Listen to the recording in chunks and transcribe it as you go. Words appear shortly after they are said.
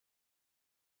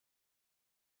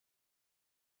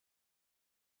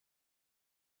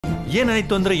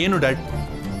ಏನಾಯ್ತು ಅಂದ್ರೆ ಏನು ಡ್ಯಾಡ್?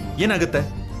 ಏನಾಗುತ್ತೆ?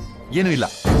 ಏನೂ ಇಲ್ಲ.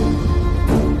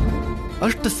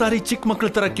 ಅಷ್ಟು ಸಾರಿ ಚಿಕ್ಕ ಮಕ್ಕಳ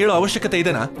ತರ ಕೇಳೋ ಅವಶ್ಯಕತೆ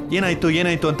ಇದೆನಾ? ಏನಾಯ್ತು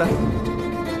ಏನಾಯ್ತು ಅಂತ?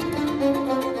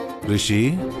 ರಿಷಿ,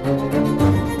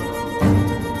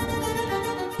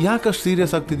 ಯಾಕಷ್ಟು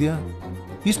ಸೀರಿಯಸ್ ಆಗ್ತಿದ್ಯಾ?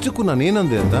 ಇಷ್ಟಕ್ಕೂ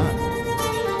ನಾನೇನಂದೆ ಅಂತ?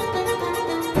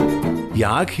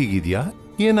 ಯಾಕೆ ಹೀಗಿದ್ಯಾ,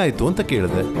 ಏನಾಯ್ತು ಅಂತ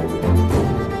ಕೇಳಿದೆ.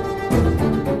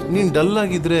 ನೀನ್ ಡಲ್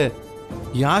ಆಗಿದ್ರೆ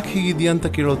ಯಾಕೆ ಹೀಗಿದ್ಯಾ ಅಂತ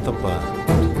ಕೇಳೋದು ತಪ್ಪ?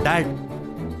 ಡ್ಯಾಡ್,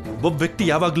 ಒಬ್ಬ ವ್ಯಕ್ತಿ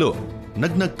ಯಾವಾಗ್ಲೂ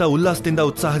ನಗ್ನಗ್ತಾ ಉಲ್ಲಾಸದಿಂದ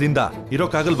ಉತ್ಸಾಹದಿಂದ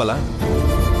ಇರೋಕ್ಕಾಗಲ್ವಲ್ಲ?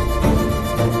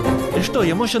 ಎಷ್ಟೋ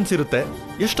ಎಮೋಷನ್ಸ್ ಇರುತ್ತೆ,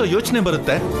 ಎಷ್ಟೋ ಯೋಚನೆ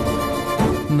ಬರುತ್ತೆ.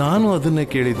 ನಾನು ಅದನ್ನೇ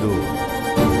ಕೇಳಿದ್ದು.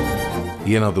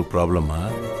 ಏನಾದ್ರೂ ಪ್ರಾಬ್ಲಮ್ಮಾ?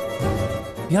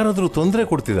 ಯಾರಾದ್ರೂ ತೊಂದರೆ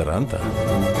ಕೊಡ್ತಿದಾರಾ ಅಂತ?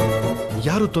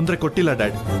 ಯಾರು ತೊಂದರೆ ಕೊಟ್ಟಿಲ್ಲ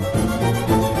ಡ್ಯಾಡ್.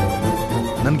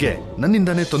 ನನ್ಗೆ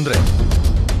ನನ್ನಿಂದಾನೇ ತೊಂದರೆ,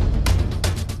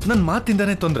 ನನ್ನ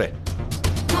ಮಾತಿಂದಾನೇ ತೊಂದರೆ,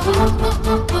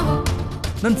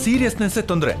 ನನ್ನ ಸೀರಿಯಸ್ನೆಸ್ಸೇ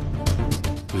ತೊಂದರೆ.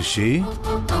 ರಿಷಿ,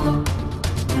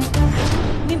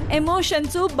 ನಿಮ್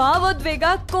ಎಮೋಷನ್ಸು, ಭಾವೋದ್ವೇಗ,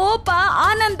 ಕೋಪ,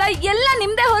 ಆನಂದ ಎಲ್ಲ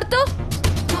ನಿಮ್ದೇ ಹೊರತು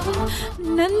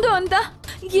ನಂದು ಅಂತ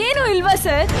ಏನೂ ಇಲ್ವಾ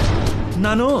ಸರ್?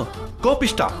 ನಾನು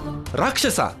ಕೋಪಿಷ್ಟ,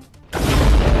 ರಾಕ್ಷಸ,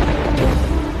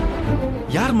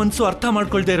 ಯಾರ ಮನ್ಸು ಅರ್ಥ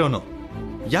ಮಾಡ್ಕೊಳ್ದೇ ಇರೋನು,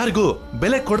 ಯಾರಿಗೂ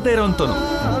ಬೆಲೆ ಕೊಡದೇ ಇರೋಂತವನು.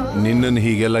 ನಿನ್ನನ್ನು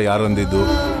ಹೀಗೆಲ್ಲ ಯಾರಂದಿದ್ದು?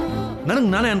 ನನಗ್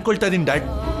ನಾನೇ ಅನ್ಕೊಳ್ತಾ ಇದ್ದೀನಿ ಡ್ಯಾಡ್.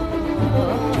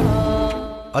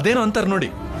 ಅದೇನೋ ಅಂತಾರ ನೋಡಿ,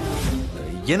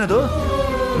 ಏನದು?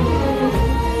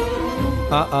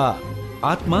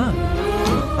 ಆತ್ಮ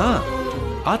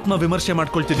ಆತ್ಮ ವಿಮರ್ಶೆ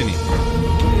ಮಾಡ್ಕೊಳ್ತಿದ್ದೀನಿ.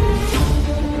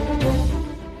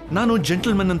 ನಾನು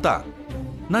ಜೆಂಟಲ್ಮನ್ ಅಂತ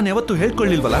ನಾನು ಯಾವತ್ತೂ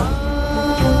ಹೇಳ್ಕೊಳ್ಳಿಲ್ವಲ್ಲ?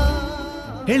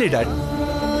 ಹೇಳಿ ಡ್ಯಾಡ್,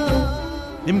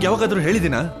 ನಿಮ್ಗೆ ಯಾವಾಗಾದ್ರೂ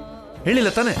ಹೇಳಿದಿನ? ಹೇಳಿಲ್ಲ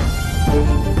ತಾನೆ?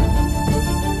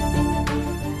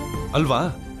 ಅಲ್ವಾ?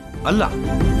 ಅಲ್ಲ,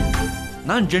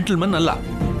 ನಾನ್ ಜೆಂಟಲ್ಮನ್ ಅಲ್ಲ.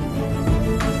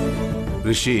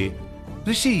 ರಿಷಿ,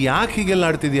 ರಿಷಿ ಯಾಕೆ ಹೀಗೆಲ್ಲ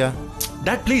ಆಡ್ತಿದ್ಯಾ?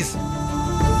 Dad please,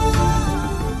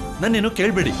 ನನ್ನೇನು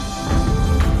ಕೇಳ್ಬೇಡಿ.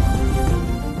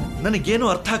 ನನಗೇನು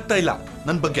ಅರ್ಥ ಆಗ್ತಾ ಇಲ್ಲ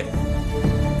ನನ್ನ ಬಗ್ಗೆ.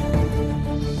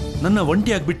 ನನ್ನ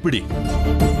ಒಂಟಿಯಾಗಿ ಬಿಟ್ಬಿಡಿ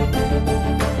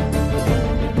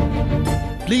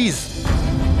ಪ್ಲೀಸ್.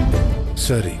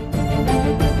 ಸರಿ,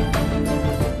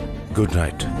 ಗುಡ್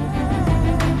ನೈಟ್.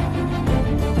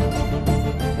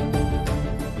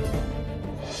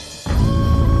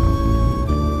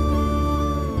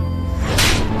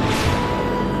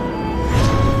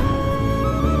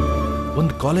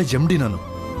 ಒಂದು ಕಾಲೇಜ್ MD ನಾನು,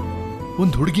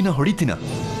 ಒಂದು ಹುಡುಗಿನ ಹೊಡಿತೀನ?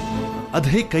 ಅದ್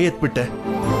ಹೇಗೆ ಕೈ ಎತ್ಬಿಟ್ಟೆ?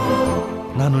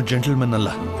 ನಾನು ಜೆಂಟಲ್ಮನ್ ಅಲ್ಲ,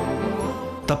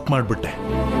 ತಪ್ಪು ಮಾಡ್ಬಿಟ್ಟೆ,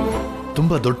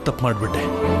 ತುಂಬಾ ದೊಡ್ಡ ತಪ್ಪು ಮಾಡ್ಬಿಟ್ಟೆ.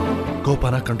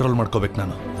 ಕೋಪನ ಕಂಟ್ರೋಲ್ ಮಾಡ್ಕೋಬೇಕು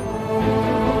ನಾನು.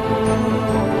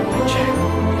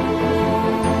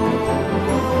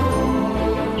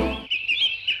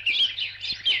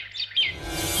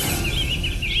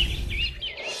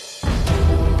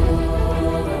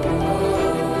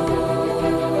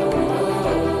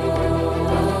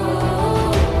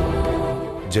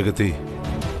 ಜಗತಿ,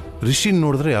 ರಿಷಿನ್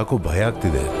ನೋಡಿದ್ರೆ ಯಾಕೋ ಭಯ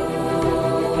ಆಗ್ತಿದೆ.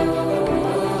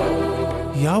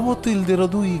 ಯಾವತ್ತೂ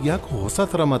ಇಲ್ದಿರೋದು ಈಗ ಯಾಕೋ ಹೊಸ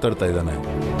ತರ ಮಾತಾಡ್ತಾ ಇದ್ದಾನೆ.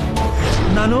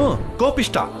 ನಾನು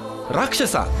ಕೋಪಿಷ್ಟ,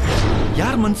 ರಾಕ್ಷಸ,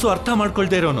 ಯಾರ ಮನ್ಸು ಅರ್ಥ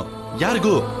ಮಾಡ್ಕೊಳ್ದೇ ಇರೋನು,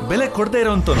 ಯಾರಿಗೂ ಬೆಲೆ ಕೊಡದೇ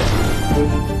ಇರೋಂತವನು.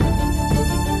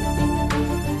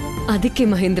 ಅದಕ್ಕೆ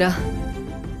ಮಹೇಂದ್ರ,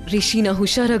 ರಿಷಿನ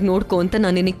ಹುಷಾರಾಗಿ ನೋಡ್ಕೋ ಅಂತ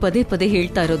ನಾನು ನಿನಗೆ ಪದೇ ಪದೇ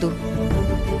ಹೇಳ್ತಾ ಇರೋದು.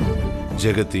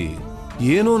 ಜಗತಿ,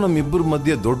 ಏನೋ ನಮ್ಮಿಬ್ಬರ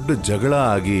ಮಧ್ಯೆ ದೊಡ್ಡ ಜಗಳ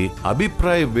ಆಗಿ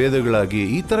ಅಭಿಪ್ರಾಯ ಭೇದಗಳಾಗಿ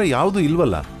ಈ ತರ ಯಾವುದು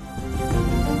ಇಲ್ವಲ್ಲ.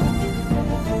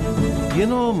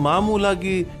 ಏನೋ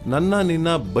ಮಾಮೂಲಾಗಿ ನನ್ನ ನಿನ್ನ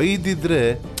ಬೈದಿದ್ರೆ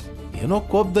ಏನೋ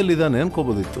ಕೋಪದಲ್ಲಿದ್ದಾನೆ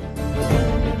ಅನ್ಕೋಬೋದಿತ್ತು.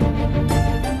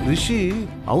 ರಿಷಿ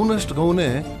ಅವನಷ್ಟು ಅವನೇ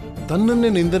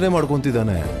ತನ್ನನ್ನೇ ನಿಂದನೆ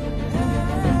ಮಾಡ್ಕೊಂತಿದ್ದಾನೆ.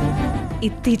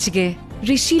 ಇತ್ತೀಚೆಗೆ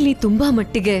ರಿಷಿಲಿ ತುಂಬಾ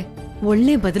ಮಟ್ಟಿಗೆ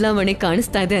ಒಳ್ಳೆ ಬದಲಾವಣೆ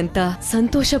ಕಾಣಿಸ್ತಾ ಇದೆ ಅಂತ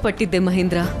ಸಂತೋಷ ಪಟ್ಟಿದ್ದೆ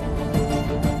ಮಹೇಂದ್ರ.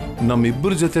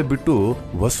 ನಮ್ಮಿಬ್ಬರ ಜೊತೆ ಬಿಟ್ಟು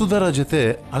ವಸುಧರ ಜೊತೆ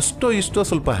ಅಷ್ಟೋ ಇಷ್ಟೋ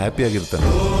ಸ್ವಲ್ಪ ಹ್ಯಾಪಿ ಆಗಿರ್ತಾನೆ.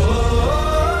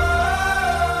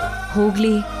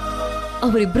 ಹೋಗ್ಲಿ,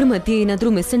 ಅವರಿಬ್ಬರ ಮಧ್ಯೆ ಏನಾದ್ರೂ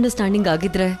ಮಿಸ್ಅಂಡರ್ಸ್ಟ್ಯಾಂಡಿಂಗ್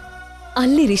ಆಗಿದ್ರೆ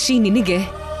ಅಲ್ಲಿ ರಿಷಿ ನಿನಗೆ,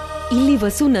 ಇಲ್ಲಿ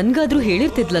ವಸು ನನ್ಗಾದ್ರೂ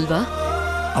ಹೇಳಿರ್ತಿದ್ಲಲ್ವಾ?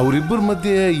 ಅವರಿಬ್ಬರ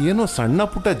ಮಧ್ಯೆ ಏನೋ ಸಣ್ಣ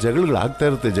ಪುಟ್ಟ ಜಗಳಾಗ್ತಾ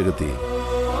ಇರುತ್ತೆ ಜಗತಿ.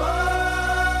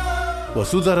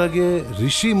 ವಸುಧರಾಗೆ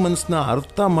ರಿಷಿ ಮನ್ಸನ್ನ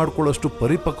ಅರ್ಥ ಮಾಡ್ಕೊಳ್ಳೋಷ್ಟು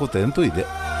ಪರಿಪಕ್ವತೆ ಅಂತೂ ಇದೆ.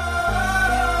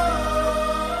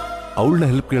 ಅವಳನ್ನ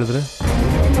ಹೆಲ್ಪ್ ಕೇಳಿದ್ರೆ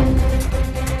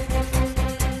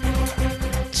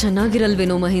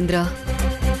ಚೆನ್ನಾಗಿರಲ್ವೇನೋ ಮಹೇಂದ್ರ.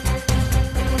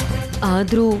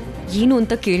 ಆದ್ರೂ ಏನು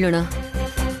ಅಂತ ಕೇಳೋಣ.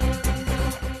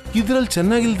 ಇದ್ರಲ್ಲಿ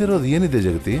ಚೆನ್ನಾಗಿಲ್ದಿರೋದು ಏನಿದೆ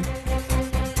ಜಗತಿ?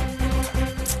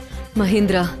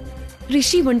 ಮಹೇಂದ್ರ,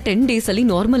 ರಿಷಿ 10 days ಅಲ್ಲಿ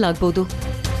ನಾರ್ಮಲ್ ಆಗ್ಬೋದು.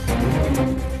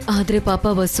 ಆದ್ರೆ ಪಾಪ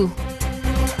ವಸು,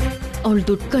 ಅವಳು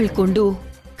ದುಡ್ಡು ಕಳ್ಕೊಂಡು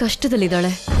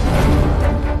ಕಷ್ಟದಲ್ಲಿದ್ದಾಳೆ.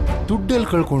 ದುಡ್ಡೆಲ್ಲಿ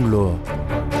ಕಳ್ಕೊಂಡ್ಲು?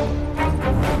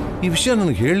 ಈ ವಿಷಯ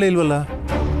ನನಗೆ ಹೇಳಲೇ ಇಲ್ವಲ್ಲ.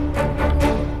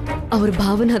 ಅವ್ರ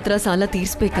ಭಾವನ ಹತ್ರ ಸಾಲ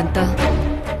ತೀರ್ಸ್ಬೇಕಂತ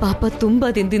ಪಾಪ ತುಂಬಾ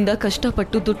ದಿನದಿಂದ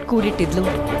ಕಷ್ಟಪಟ್ಟು ದುಡ್ಡು ಕೂಡಿಟ್ಟಿದ್ಲು.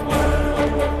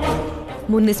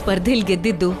 ಮೊನ್ನೆ ಸ್ಪರ್ಧೆಯಲ್ಲಿ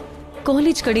ಗೆದ್ದಿದ್ದು,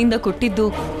 ಕಾಲೇಜ್ ಕಡೆಯಿಂದ ಕೊಟ್ಟಿದ್ದು,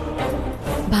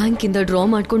 ಬ್ಯಾಂಕಿಂದ ಡ್ರಾ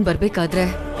ಮಾಡ್ಕೊಂಡು ಬರ್ಬೇಕಾದ್ರೆ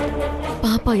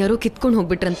ಪಾಪ ಯಾರೋ ಕಿತ್ಕೊಂಡು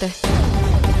ಹೋಗ್ಬಿಟ್ರಂತೆ.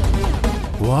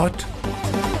 ವಾಟ್?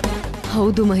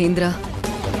 ಹೌದು ಮಹೇಂದ್ರ.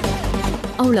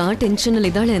 ಅವಳ ಆ ಟೆನ್ಷನ್ ಅಲ್ಲಿ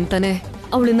ಇದ್ದಾಳೆ ಅಂತಾನೆ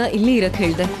ಅವಳನ್ನ ಇಲ್ಲೇ ಇರಕ್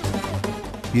ಹೇಳ್ದೆ.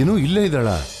 ಏನೋ ಇಲ್ಲೇ ಇದ್ದಾಳ?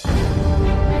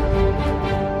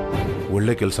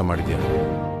 ಒಳ್ಳೆ ಕೆಲಸ ಮಾಡಿದ್ಯಾ.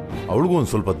 ಅವಳಿಗೂ ಒಂದ್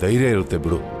ಸ್ವಲ್ಪ ಧೈರ್ಯ ಇರುತ್ತೆ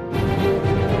ಬಿಡು.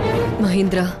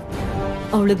 ಮಹೇಂದ್ರ,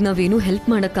 ಅವಳಿಗೆ ನಾವೇನು ಹೆಲ್ಪ್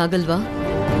ಮಾಡಕ್ಕಾಗಲ್ವಾ?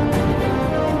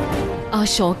 ಆ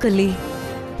ಶಾಕಲ್ಲಿ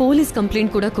ಪೊಲೀಸ್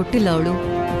ಕಂಪ್ಲೇಂಟ್ ಕೂಡ ಕೊಟ್ಟಿಲ್ಲ ಅವಳು.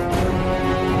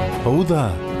 ಹೌದಾ?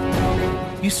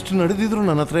 ಇಷ್ಟು ನಡೆದಿದ್ರು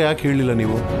ನನ್ನ ಹತ್ರ ಯಾಕೆ ಹೇಳಿಲ್ಲ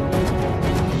ನೀವು?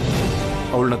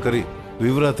 ಅವಳನ್ನ ಕರಿ,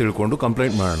 ವಿವರ ತಿಳ್ಕೊಂಡು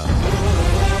ಕಂಪ್ಲೇಂಟ್ ಮಾಡೋಣ.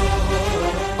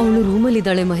 ಅವಳು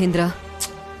ರೂಮಲ್ಲಿದ್ದಾಳೆ ಮಹೇಂದ್ರ.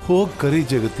 ಹೋಗ್ ಕರಿ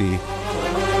ಜಗತಿ.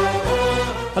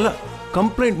 ಅಲ್ಲ,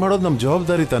 ಕಂಪ್ಲೇಂಟ್ ಮಾಡೋದು ನಮ್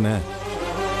ಜವಾಬ್ದಾರಿ ತಾನೆ.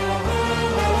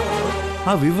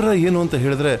 ಆ ವಿವರ ಏನು ಅಂತ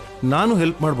ಹೇಳಿದ್ರೆ ನಾನು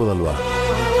ಹೆಲ್ಪ್ ಮಾಡ್ಬೋದಲ್ವಾ?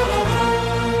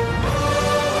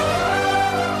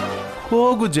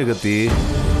 ಹೋಗು ಜಗತಿ.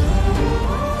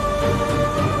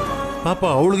 ಪಾಪ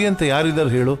ಅವಳಿಗೆ ಅಂತ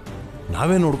ಯಾರಿದ್ದಾರೆ ಹೇಳು?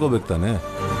 ನಾವೇ ನೋಡ್ಕೋಬೇಕು ತಾನೆ.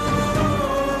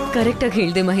 ಕರೆಕ್ಟಾಗಿ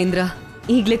ಹೇಳ್ದೆ ಮಹೇಂದ್ರ.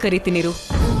 ಈಗ್ಲೇ ಕರಿತೀನಿರು.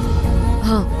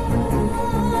 ಹಾ,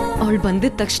 ಅವಳು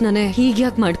ಬಂದಿದ ತಕ್ಷಣನೇ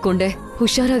ಹೀಗ್ಯಾಕ್ ಮಾಡ್ಕೊಂಡೆ?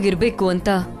 ಹುಷಾರಾಗಿರ್ಬೇಕು ಅಂತ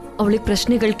ಅವಳಿಗೆ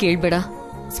ಪ್ರಶ್ನೆಗಳು ಕೇಳ್ಬೇಡ.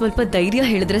 ಸ್ವಲ್ಪ ಧೈರ್ಯ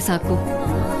ಹೇಳಿದ್ರೆ ಸಾಕು.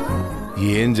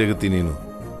 ಏನ್ ಜಗತಿ ನೀನು,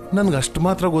 ನನ್ಗೆ ಅಷ್ಟು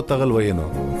ಮಾತ್ರ ಗೊತ್ತಾಗಲ್ವ ಏನು?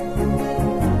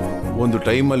 ಒಂದು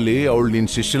ಟೈಮಲ್ಲಿ ಅವಳು ನಿನ್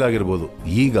ಶಿಷ್ಯಲಾಗಿರ್ಬೋದು,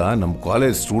 ಈಗ ನಮ್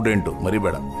ಕಾಲೇಜ್ ಸ್ಟೂಡೆಂಟ್,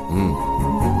 ಮರಿಬೇಡ.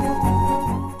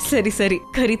 ಸರಿ ಸರಿ,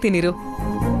 ಕರಿತೀನಿರು.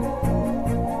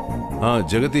 ಹಾ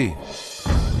ಜಗತಿ,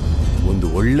 ಒಂದು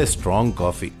ಒಳ್ಳೆ ಸ್ಟ್ರಾಂಗ್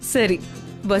ಕಾಫಿ. ಸರಿ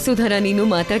ವಸುಧರ, ನೀನು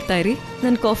ಮಾತಾಡ್ತಾ ಇರಿ,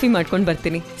 ನಾನು ಕಾಫಿ ಮಾಡ್ಕೊಂಡು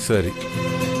ಬರ್ತೀನಿ. ಸರಿ.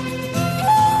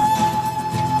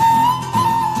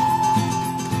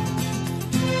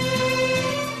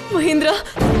 ಮಹೇಂದ್ರ,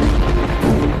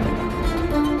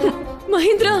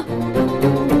 ಮಹೇಂದ್ರ.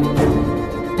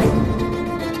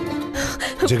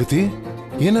 ಜಗತಿ,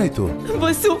 ಏನಾಯ್ತು?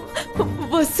 ವಸು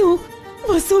ವಸು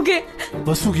ವಸುಗೆ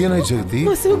ಏನಾಯ್ತು ಜಗತಿ?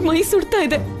 ವಸುಗ್ ಮೈ ಸುಡ್ತಾ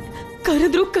ಇದೆ.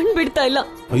 ಕರೆದ್ರು ಕಣ್ ಬಿಡ್ತಾ ಇಲ್ಲ.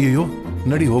 ಅಯ್ಯೋ,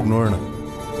 ನಡಿ ಹೋಗಿ ನೋಡೋಣ.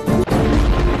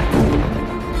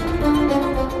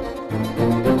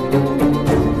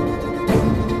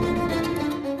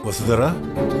 ವಸುಧರ,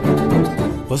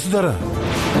 ವಸುಧರ,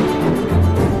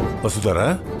 ವಸುಧರ.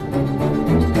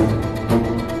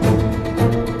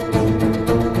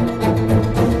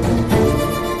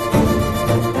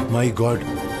 ಮೈ ಗಾಡ್,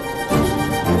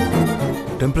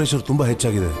 ಟೆಂಪರೇಚರ್ ತುಂಬಾ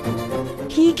ಹೆಚ್ಚಾಗಿದೆ.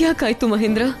 ಹೀಗ್ಯಾಕಾಯ್ತು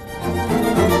ಮಹೇಂದ್ರ?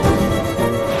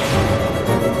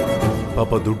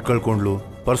 ಪಾಪ ದುಡ್ಡು ಕಳ್ಕೊಂಡ್ಲು,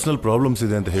 ಪರ್ಸನಲ್ ಪ್ರಾಬ್ಲಮ್ಸ್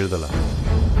ಇದೆ ಅಂತ ಹೇಳ್ದಲ್ಲ.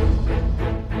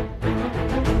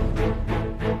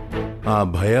 ಆ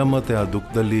ಭಯ ಮತ್ತೆ ಆ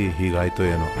ದುಃಖದಲ್ಲಿ ಹೀಗಾಯ್ತೋ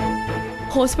ಏನೋ.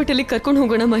 ಹಾಸ್ಪಿಟಲಿಗೆ ಕರ್ಕೊಂಡು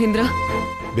ಹೋಗೋಣ ಮಹೇಂದ್ರ.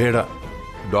 ಬೇಡ,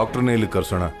 ಡಾಕ್ಟರ್ನೇ ಇಲ್ಲಿ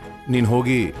ಕರ್ಸೋಣ. ನೀನ್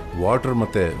ಹೋಗಿ ವಾಟರ್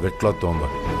ಮತ್ತೆ ವೆಟ್ ಕ್ಲಾತ್ ತಗೊಂಬ.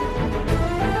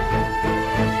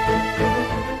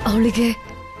 ಅವಳಿಗೆ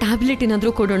ಟ್ಯಾಬ್ಲೆಟ್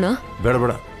ಏನಾದ್ರೂ ಕೊಡೋಣ? ಬೇಡ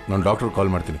ಬೇಡ, ನಾನು ಡಾಕ್ಟರ್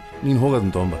ಕಾಲ್ ಮಾಡ್ತೀನಿ, ನೀನ್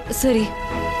ಹೋಗೋದನ್ನ ತಗೊಂಬ. ಸರಿ.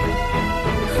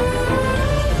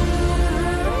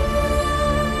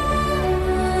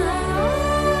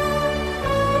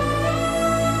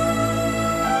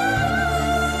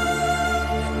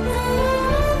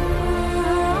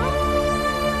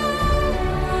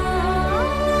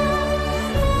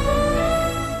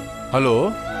 ಹಲೋ,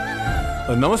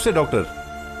 ನಮಸ್ತೆ ಡಾಕ್ಟರ್.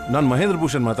 ನಾನು ಮಹೇಂದ್ರ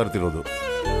ಭೂಷಣ್ ಮಾತಾಡ್ತಿರೋದು.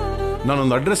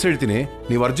 ನಾನೊಂದು ಅಡ್ರೆಸ್ ಹೇಳ್ತೀನಿ,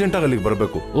 ನೀವು ಅರ್ಜೆಂಟಾಗಿ ಅಲ್ಲಿಗೆ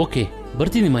ಬರಬೇಕು. ಓಕೆ,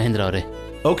 ಬರ್ತೀನಿ ಮಹೇಂದ್ರ ಅವರೇ.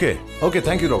 Okay okay,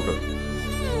 thank you doctor.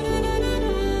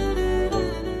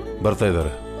 ಬರ್ತಾ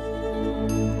ಇದ್ದಾರೆ.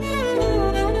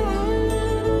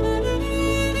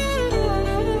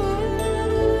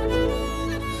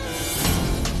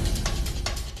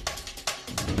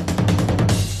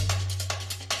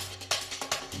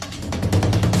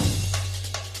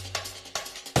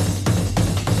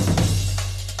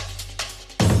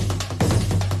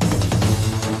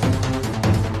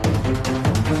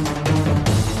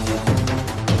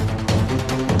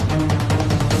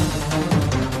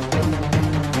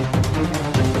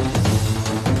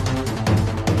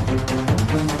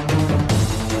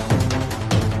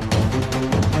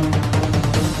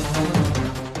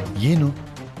 ಏನು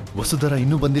ವಸುಧರ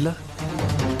ಇನ್ನೂ ಬಂದಿಲ್ಲ?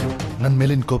 ನನ್ನ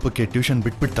ಮೇಲಿನ ಕೋಪಕ್ಕೆ ಟ್ಯೂಷನ್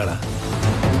ಬಿಟ್ಬಿಡ್ತಾಳ?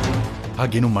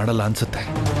 ಹಾಗೇನು ಮಾಡಲ್ಲ ಅನ್ಸುತ್ತೆ.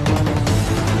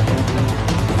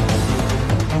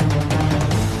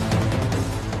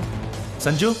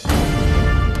 ಸಂಜು,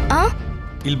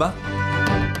 ಇಲ್ಬಾ.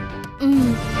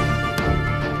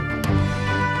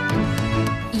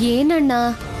 ಏನಣ್ಣ?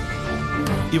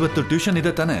 ಇವತ್ತು ಟ್ಯೂಷನ್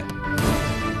ಇದೆ ತಾನೆ?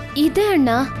 ಇದೆ ಅಣ್ಣ.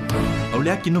 ಅವಳು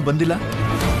ಯಾಕೆ ಇನ್ನೂ ಬಂದಿಲ್ಲ?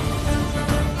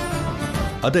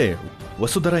 ಅದೇ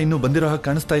ವಸುಧರ ಇನ್ನೂ ಬಂದಿರೋ ಹಾಗೆ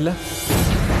ಕಾಣಿಸ್ತಾ ಇಲ್ಲ.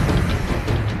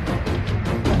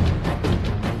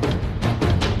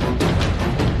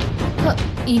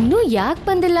 ಇನ್ನೂ ಯಾಕೆ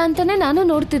ಬಂದಿಲ್ಲ ಅಂತಾನೆ ನಾನು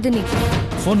ನೋಡ್ತಿದ್ದೀನಿ.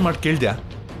 ಫೋನ್ ಮಾಡಿ ಕೇಳ್ದ್ಯಾ?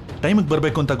 ಟೈಮಿಗೆ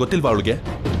ಬರಬೇಕು ಅಂತ ಗೊತ್ತಿಲ್ವಾ ಅವಳಿಗೆ?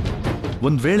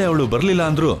 ಒಂದ್ ವೇಳೆ ಅವಳು ಬರಲಿಲ್ಲ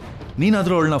ಅಂದ್ರೂ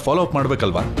ನೀನಾದ್ರೂ ಅವಳನ್ನ ಫಾಲೋ ಅಪ್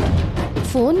ಮಾಡ್ಬೇಕಲ್ವಾ?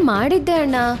 ಫೋನ್ ಮಾಡಿದ್ದೆ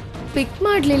ಅಣ್ಣ, ಪಿಕ್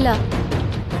ಮಾಡ್ಲಿಲ್ಲ.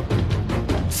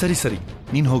 ಸರಿ ಸರಿ,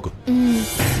 ನೀನ್ ಹೋಗು.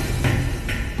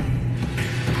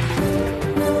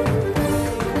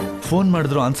 ಫೋನ್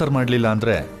ಮಾಡಿದ್ರು ಆನ್ಸರ್ ಮಾಡಲಿಲ್ಲ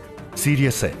ಅಂದ್ರೆ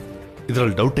ಸೀರಿಯಸ್ಸೇ,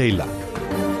 ಇದರಲ್ಲಿ ಡೌಟೇ ಇಲ್ಲ.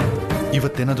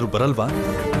 ಇವತ್ತೇನಾದ್ರೂ ಬರಲ್ವಾ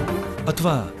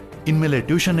ಅಥವಾ ಇನ್ಮೇಲೆ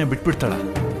ಟ್ಯೂಷನ್ನೇ ಬಿಟ್ಬಿಡ್ತಾಳ?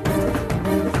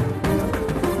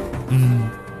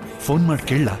 ಫೋನ್ ಮಾಡಿ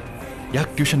ಕೇಳಲ್ಲ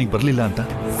ಯಾಕೆ ಟ್ಯೂಷನಿಗೆ ಬರಲಿಲ್ಲ ಅಂತ.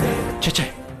 ಚಚೆ,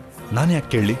 ನಾನೇ ಯಾಕೆ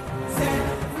ಕೇಳಲಿ?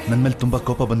 ನನ್ನ ಮೇಲೆ ತುಂಬಾ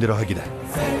ಕೋಪ ಬಂದಿರೋ ಹಾಗಿದೆ.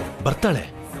 ಬರ್ತಾಳೆ,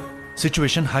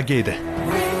 ಸಿಚುವೇಶನ್ ಹಾಗೇ ಇದೆ,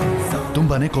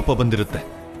 ತುಂಬಾನೇ ಕೋಪ ಬಂದಿರುತ್ತೆ.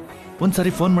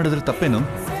 ಒಂದ್ಸರಿ ಫೋನ್ ಮಾಡಿದ್ರೆ ತಪ್ಪೇನು?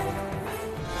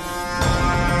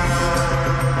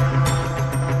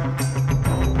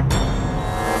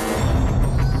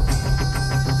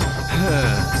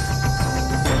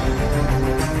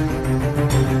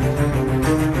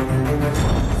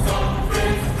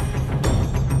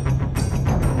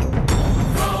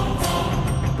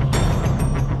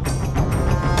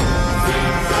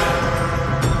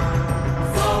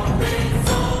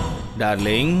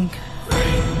 ಡಾರ್ಲಿಂಗ್,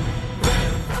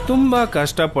 ತುಂಬ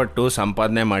ಕಷ್ಟಪಟ್ಟು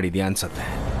ಸಂಪಾದನೆ ಮಾಡಿದ್ಯಾ ಅನ್ಸತ್ತೆ.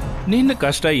 ನಿನ್ನ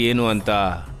ಕಷ್ಟ ಏನು ಅಂತ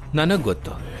ನನಗೆ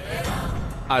ಗೊತ್ತು.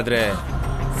 ಆದರೆ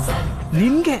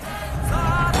ನಿನಗೆ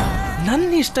ನನ್ನ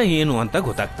ಇಷ್ಟ ಏನು ಅಂತ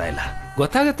ಗೊತ್ತಾಗ್ತಾ ಇಲ್ಲ.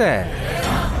 ಗೊತ್ತಾಗತ್ತೆ,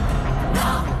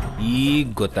 ಈಗ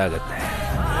ಗೊತ್ತಾಗತ್ತೆ.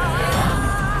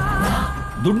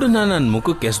 ದುಡ್ಡನ್ನ ನನ್ನ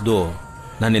ಮುಖಕ್ಕೆ ಎಸ್ದು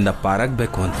ನನ್ನಿಂದ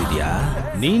ಪಾರಾಗಬೇಕು ಅಂತಿದ್ಯಾ?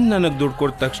 ನೀನ್ ನನಗೆ ದುಡ್ಡು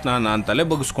ಕೊಟ್ಟ ತಕ್ಷಣ ನಾನು ತಲೆ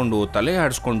ಬಗ್ಸ್ಕೊಂಡು ತಲೆ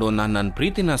ಆಡಿಸ್ಕೊಂಡು ನಾನು ನನ್ನ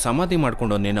ಪ್ರೀತಿನ ಸಮಾಧಿ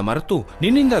ಮಾಡ್ಕೊಂಡು ನಿನ್ನ ಮರೆತು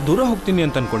ನಿನ್ನಿಂದ ದೂರ ಹೋಗ್ತೀನಿ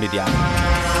ಅಂತ ಅನ್ಕೊಂಡಿದ್ಯಾ?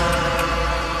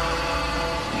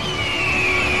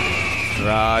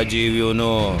 ರಾಜೀವ್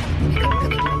ಇವನು.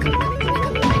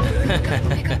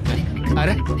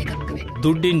 ಅರೆ,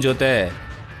 ದುಡ್ಡಿನ ಜೊತೆ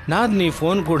ನಾದ್ನಿ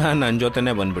ಫೋನ್ ಕೂಡ ನನ್ನ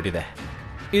ಜೊತೆನೆ ಬಂದ್ಬಿಟ್ಟಿದೆ.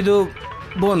 ಇದು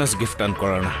ಬೋನಸ್ ಗಿಫ್ಟ್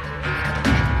ಅನ್ಕೊಳ್ಳೋಣ.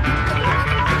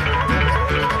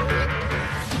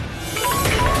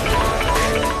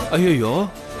 ಅಯ್ಯೋಯ್ಯೋ,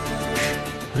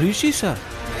 Rishi sir,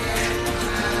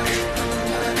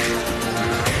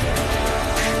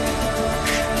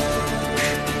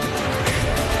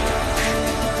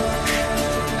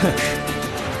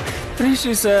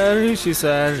 Rishi sir, Rishi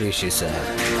sir, Rishi sir,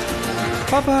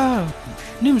 ಪಾಪ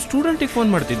ನಿಮ್ಮ ಸ್ಟೂಡೆಂಟಿಗೆ ಫೋನ್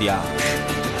ಮಾಡ್ತಿದ್ಯಾ?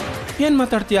 ಏನ್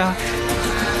ಮಾತಾಡ್ತೀಯಾ?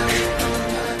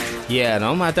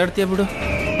 ಏನೋ ಮಾತಾಡ್ತೀಯ ಬಿಡು.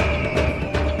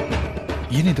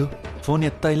 ಏನಿದು, ಫೋನ್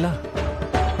ಎತ್ತಾ ಇಲ್ಲ?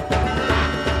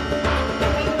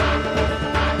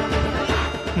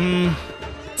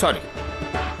 ಸಾರಿ,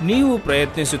 ನೀವು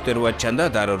ಪ್ರಯತ್ನಿಸುತ್ತಿರುವ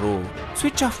ಚಂದಾದಾರರು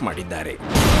ಸ್ವಿಚ್ ಆಫ್ ಮಾಡಿದ್ದಾರೆ.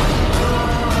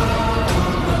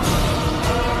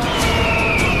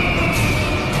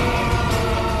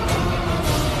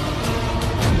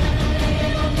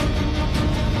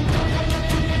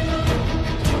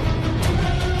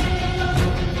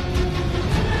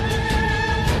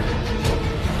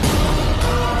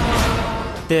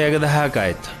 ತೆಗೆದ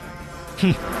ಹಾಕಾಯ್ತು.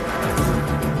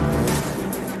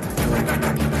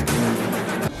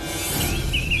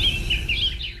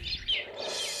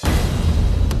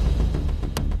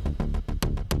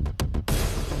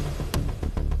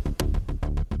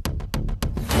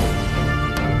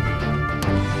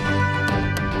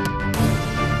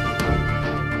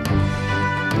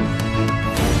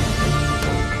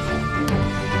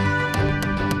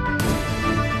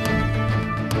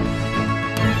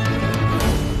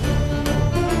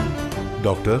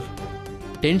 ಡಾಕ್ಟರ್,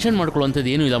 ಟೆನ್ಷನ್ ಮಾಡ್ಕೊಳ್ಳುವಂಥದ್ದು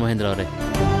ಏನೂ ಇಲ್ಲ ಮಹೇಂದ್ರ ಅವರೇ.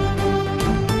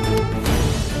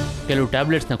 ಕೆಲವು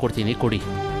ಟ್ಯಾಬ್ಲೆಟ್ಸ್ನ ಕೊಡ್ತೀನಿ, ಕೊಡಿ.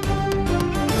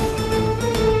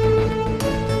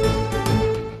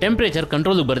 ಟೆಂಪ್ರೇಚರ್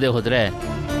ಕಂಟ್ರೋಲಿಗೆ ಬರದೆ ಹೋದರೆ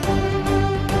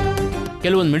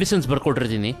ಕೆಲವೊಂದು ಮೆಡಿಸಿನ್ಸ್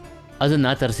ಬರ್ಕೊಟ್ಟಿರ್ತೀನಿ,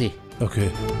 ಅದನ್ನು ತರಿಸಿ. ಓಕೆ.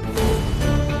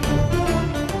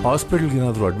 ಹಾಸ್ಪಿಟಲ್ಗೆ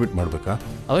ಏನಾದರೂ ಅಡ್ಮಿಟ್ ಮಾಡಬೇಕಾ?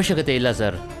 ಅವಶ್ಯಕತೆ ಇಲ್ಲ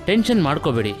ಸರ್, ಟೆನ್ಷನ್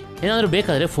ಮಾಡ್ಕೋಬೇಡಿ. ಏನಾದರೂ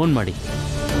ಬೇಕಾದರೆ ಫೋನ್ ಮಾಡಿ.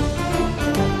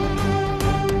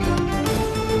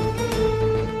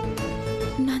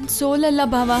 ಸೋಲಲ್ಲ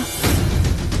ಬಾವ,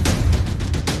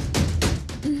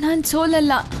 ನಾನು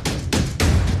ಸೋಲಲ್ಲ.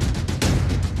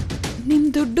 ನಿಮ್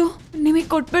ದುಡ್ಡು ನಿಮಗೆ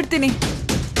ಕೊಟ್ಬಿಡ್ತೀನಿ,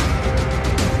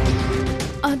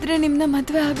 ಆದ್ರೆ ನಿಮ್ನ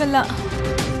ಮದ್ವೆ ಆಗಲ್ಲ.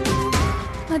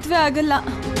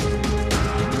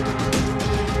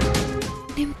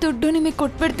 ನಿಮ್ ದುಡ್ಡು ನಿಮಗೆ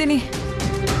ಕೊಟ್ಬಿಡ್ತೀನಿ.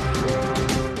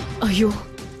 ಅಯ್ಯೋ,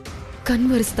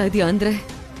 ಕನ್ವರಿಸ್ತಾ ಇದೀಯಾ ಅಂದ್ರೆ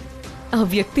ಆ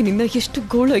ವ್ಯಕ್ತಿ ನಿನ್ನ ಎಷ್ಟು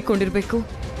ಗೋಳು ಹೊಯ್ಕೊಂಡಿರ್ಬೇಕು.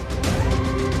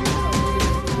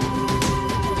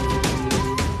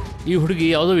 ಈ ಹುಡುಗಿ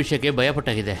ಯಾವುದೋ ವಿಷಯಕ್ಕೆ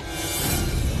ಭಯಪಟ್ಟಾಗಿದೆ.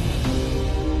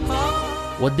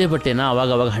 ಒದ್ದೆ ಬಟ್ಟೆನ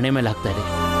ಅವಾಗವಾಗ ಹಣೆ ಮೇಲೆ ಹಾಕ್ತಾ ಇದೆ.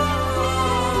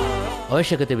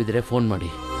 ಅವಶ್ಯಕತೆ ಬಿದ್ದರೆ ಫೋನ್ ಮಾಡಿ.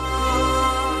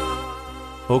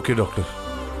 Okay doctor.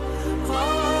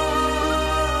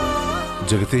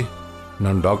 ಜಗತಿ,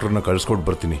 ನಾನು ಡಾಕ್ಟರ್ನ ಕಳಿಸ್ಕೊಟ್ಟು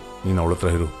ಬರ್ತೀನಿ, ನೀನು ಅವಳ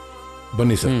ಹತ್ರ ಇರು.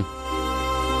 ಬನ್ನಿ sir.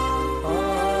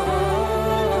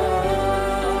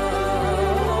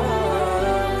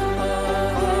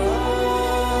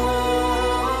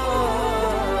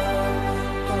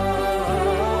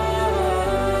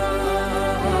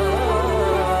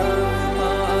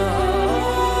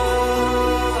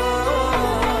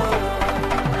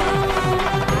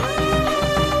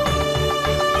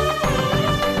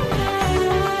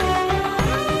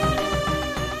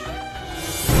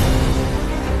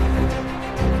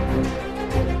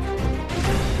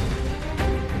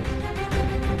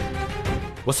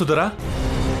 ವಸುಧರಾ,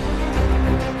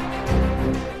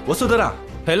 ವಸುಧರಾ.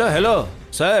 Hello hello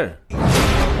sir.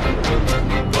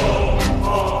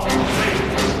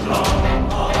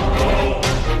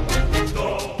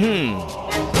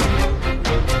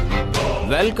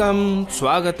 Welcome,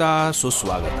 ಸ್ವಾಗತ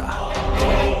ಸುಸ್ವಾಗತ.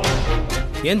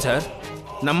 ಏನ್ ಸರ್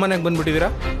ನಮ್ಮನೆಗೆ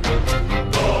ಬಂದ್ಬಿಟ್ಟಿದ್ದೀರಾ?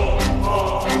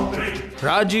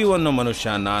 ರಾಜೀವ್ ಅನ್ನೋ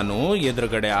ಮನುಷ್ಯ ನಾನು,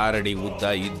 ಎದುರುಗಡೆ 6 ಅಡಿ ಉದ್ದ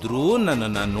ಇದ್ರೂ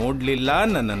ನನ್ನನ್ನು ನೋಡ್ಲಿಲ್ಲ,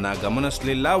 ನನ್ನನ್ನು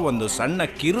ಗಮನಿಸ್ಲಿಲ್ಲ, ಒಂದು ಸಣ್ಣ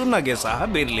ಕಿರುನಗೆ ಸಹ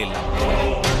ಬೀರ್ಲಿಲ್ಲ.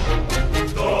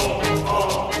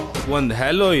 ಒಂದು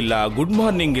ಹಲೋ ಇಲ್ಲ, ಗುಡ್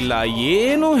ಮಾರ್ನಿಂಗ್ ಇಲ್ಲ,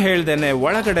 ಏನೂ ಹೇಳ್ದೇನೆ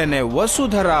ಒಳಗಡೆನೆ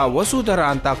ವಸುಧರಾ ವಸುಧರಾ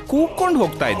ಅಂತ ಕೂಕೊಂಡು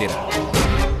ಹೋಗ್ತಾ ಇದ್ದೀರಾ.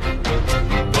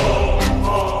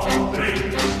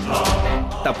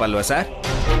 ತಪ್ಪಲ್ವಾ ಸರ್?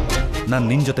 ನಾನು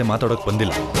ನಿನ್ ಜೊತೆ ಮಾತಾಡೋಕ್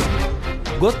ಬಂದಿಲ್ಲ.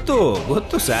 ಗೊತ್ತು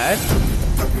ಗೊತ್ತು ಸರ್.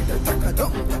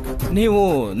 ನೀವು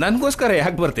ನನಗೋಸ್ಕರ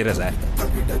ಯಾಕೆ ಬರ್ತೀರಾ ಸರ್?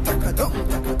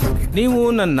 ನೀವು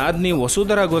ನನ್ನ ನಾದ್ನಿ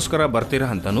ವಸುಧರಾಗೋಸ್ಕರ ಬರ್ತೀರಾ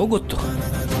ಅಂತನೂ ಗೊತ್ತು.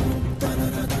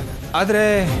 ಆದರೆ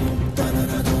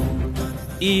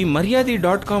ಈ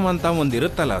ಮರ್ಯಾದಿ.com ಅಂತ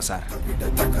ಒಂದಿರುತ್ತಲ್ಲ ಸರ್,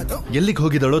 ಎಲ್ಲಿಗೆ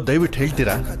ಹೋಗಿದ್ದಾಳೋ ದಯವಿಟ್ಟು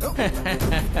ಹೇಳ್ತೀರಾ?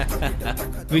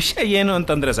 ವಿಷಯ ಏನು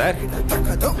ಅಂತಂದ್ರೆ ಸರ್,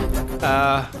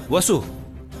 ವಸು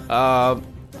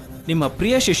ನಿಮ್ಮ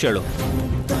ಪ್ರಿಯ ಶಿಷ್ಯಳು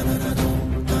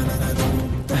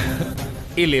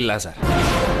ಇಲ್ಲಿಲ್ಲ ಸರ್.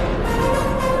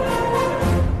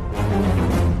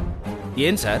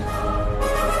 ಏನ್ ಸರ್,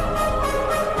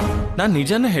 ನಾನು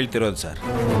ನಿಜಾನೇ ಹೇಳ್ತಿರೋದು ಸರ್.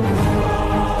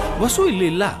 ವಸು ಇಲ್ಲಿ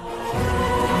ಇಲ್ಲ.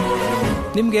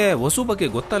 ನಿಮ್ಗೆ ವಸು ಬಗ್ಗೆ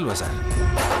ಗೊತ್ತಲ್ವಾ ಸರ್?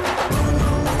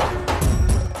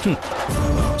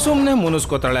 ಸುಮ್ಮನೆ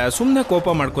ಮುನಿಸ್ಕೋತಾಳೆ, ಸುಮ್ಮನೆ ಕೋಪ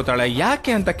ಮಾಡ್ಕೋತಾಳೆ.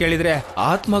 ಯಾಕೆ ಅಂತ ಕೇಳಿದ್ರೆ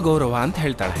ಆತ್ಮಗೌರವ ಅಂತ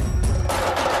ಹೇಳ್ತಾಳೆ.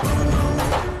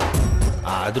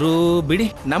 ಆದ್ರೂ ಬಿಡಿ,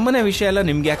 ನಮ್ಮನೆ ವಿಷಯ ಎಲ್ಲ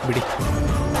ನಿಮ್ಗೆ ಯಾಕೆ ಬಿಡಿ.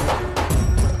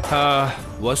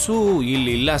 ವಸು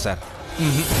ಇಲ್ಲಿ ಇಲ್ಲ ಸರ್.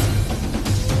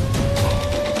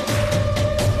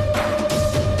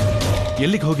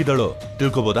 ಎಲ್ಲಿಗೆ ಹೋಗಿದ್ದಾಳೋ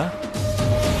ತಿಳ್ಕೊಬೋದಾ?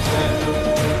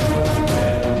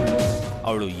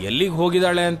 ಅವಳು ಎಲ್ಲಿಗೆ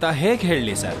ಹೋಗಿದ್ದಾಳೆ ಅಂತ ಹೇಗೆ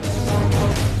ಹೇಳಲಿ ಸರ್?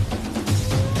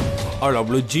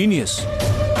 ಅವಳೊಬ್ಳು genius,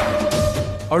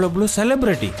 ಅವಳೊಬ್ಳು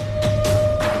celebrity.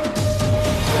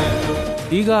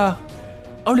 ಈಗ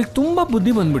ಅವಳಿಗೆ ತುಂಬಾ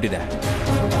ಬುದ್ಧಿ ಬಂದ್ಬಿಟ್ಟಿದೆ.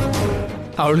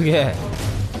 ಅವಳಿಗೆ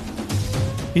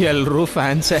ಎಲ್ಲರೂ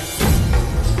ಫ್ಯಾನ್ಸೇ,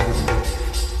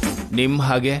 ನಿಮ್ಮ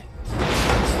ಹಾಗೆ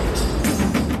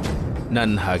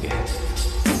ನನ್ನ ಹಾಗೆ.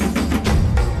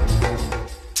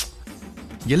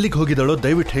 ಎಲ್ಲಿಗೆ ಹೋಗಿದ್ದಾಳೋ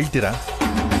ದಯವಿಟ್ಟು ಹೇಳ್ತೀರಾ?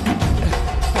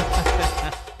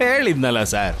 ಹೇಳಿದ್ನಲ್ಲ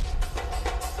ಸರ್,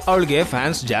 ಅವಳಿಗೆ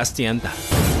ಫ್ಯಾನ್ಸ್ ಜಾಸ್ತಿ ಅಂತ.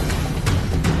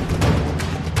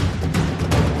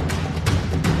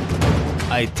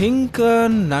 ಐ ಥಿಂಕ್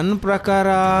ನನ್ನ ಪ್ರಕಾರ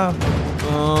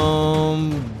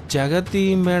ಜಗತಿ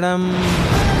ಮೇಡಮ್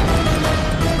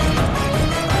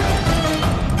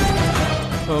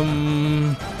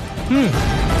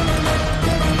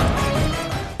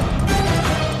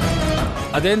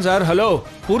ಅದೇನ್ ಸರ್, ಹಲೋ,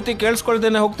 ಪೂರ್ತಿ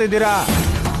ಕೇಳಿಸ್ಕೊಳ್ದೇನೆ ಹೋಗ್ತಿದ್ದೀರಾ?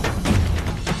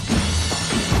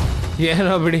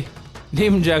 ಏನೋ ಬಿಡಿ,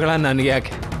 ನಿಮ್ ಜಗಳ ನನಗೆ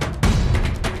ಯಾಕೆ?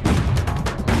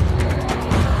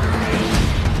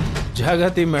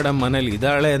 ಜಗತಿ ಮೇಡಮ್ ಮನೇಲಿ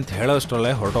ಇದ್ದಾಳೆ ಅಂತ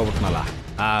ಹೇಳೋಷ್ಟೊಳ್ಳೆ ಹೊರಟೋಗ್ಬಿಟ್ನಲ್ಲ.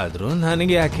 ಆದ್ರೂ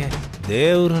ನನಗೆ ಯಾಕೆ?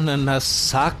 ದೇವರು ನನ್ನ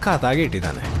ಸಾಕಾತಾಗಿ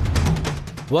ಇಟ್ಟಿದ್ದಾನೆ.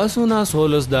 ವಸುನ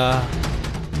ಸೋಲಿಸ್ದ,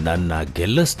 ನನ್ನ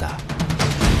ಗೆಲ್ಲಿಸ್ದ.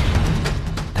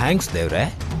 ಥ್ಯಾಂಕ್ಸ್ ದೇವ್ರೆ.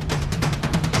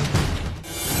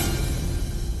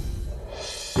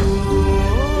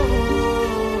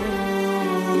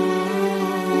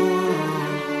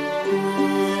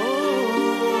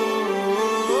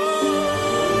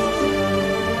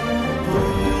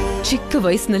 ಚಿಕ್ಕ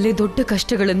ವಯಸ್ಸಿನಲ್ಲೇ ದೊಡ್ಡ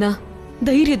ಕಷ್ಟಗಳನ್ನ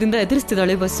ಧೈರ್ಯದಿಂದ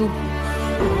ಎದುರಿಸ್ತಿದ್ದಾಳೆ ವಸು.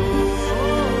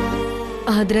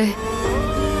 ಆದ್ರೆ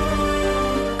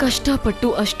ಕಷ್ಟಪಟ್ಟು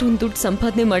ಅಷ್ಟೊಂದು ದುಡ್ಡು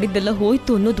ಸಂಪಾದನೆ ಮಾಡಿದ್ದೆಲ್ಲ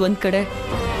ಹೋಯ್ತು ಅನ್ನೋದು ಒಂದ್ ಕಡೆ,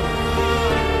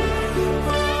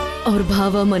 ಅವ್ರ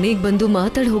ಭಾವ ಮನೆಗ್ ಬಂದು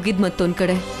ಮಾತಾಡಿ ಹೋಗಿದ್ ಮತ್ತೊಂದ್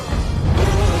ಕಡೆ,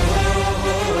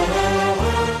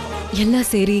 ಎಲ್ಲ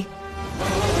ಸೇರಿ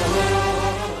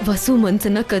ವಸು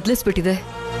ಮನ್ಸನ್ನ ಕದ್ಲಿಸ್ಬಿಟ್ಟಿದೆ.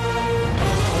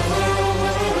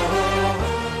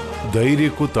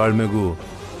 ಧೈರ್ಯಕ್ಕೂ ತಾಳ್ಮೆಗೂ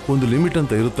ಒಂದು ಲಿಮಿಟ್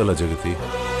ಅಂತ ಇರುತ್ತಲ್ಲ ಜಗತಿ.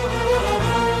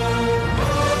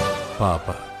 ಪಾಪ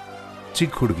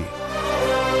ಚಿಕ್ಕ ಹುಡುಗಿ.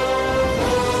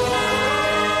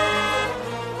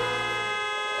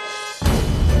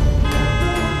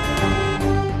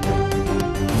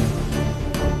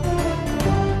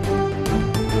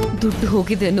 ದುಡ್ಡು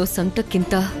ಹೋಗಿದೆ ಅನ್ನೋ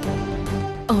ಸಂಕಟಕ್ಕಿಂತ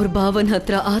ಅವ್ರ ಭಾವನ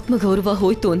ಹತ್ರ ಆತ್ಮಗೌರವ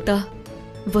ಹೋಯ್ತು ಅಂತ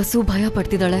ವಸು ಭಯ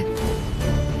ಪಡ್ತಿದ್ದಾಳೆ.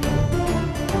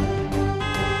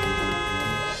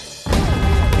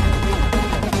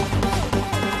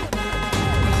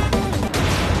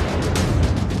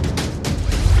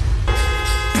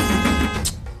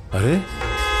 ಅರೆ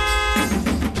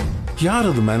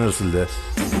ಯಾರದು ಮ್ಯಾನರ್ಸ್ ಇಲ್ದೆ?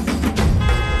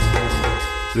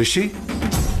 ರಿಷಿ,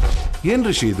 ಏನ್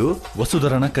ರಿಷಿ ಇದು?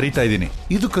 ವಸುಧರನ ಕರೀತಾ ಇದ್ದೀನಿ.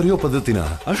 ಇದು ಕರೆಯೋ ಪದ್ಧತಿನ?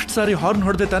 ಅಷ್ಟ್ ಸಾರಿ ಹಾರ್ನ್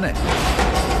ಹೊಡೆದೆ ತಾನೆ,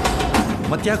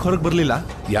 ಮತ್ತ್ಯಾಕೆ ಹೊರಗೆ ಬರ್ಲಿಲ್ಲ?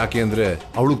 ಯಾಕೆ ಅಂದ್ರೆ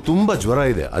ಅವಳು ತುಂಬಾ ಜ್ವರ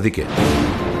ಇದೆ, ಅದಕ್ಕೆ.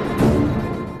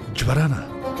 ಜ್ವರನ?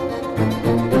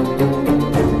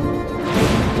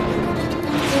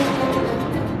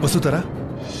 ವಸುಧರ,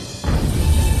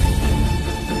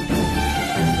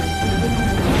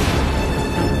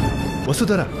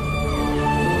 ವಸುಧರ,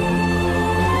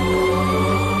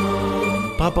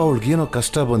 ಪಾಪ ಅವಳಿಗೇನೋ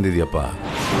ಕಷ್ಟ ಬಂದಿದ್ಯಪ್ಪ.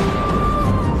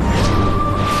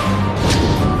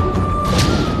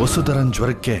 ವಸುಧರನ್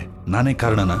ಜ್ವರಕ್ಕೆ ನಾನೇ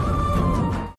ಕಾರಣನಾ?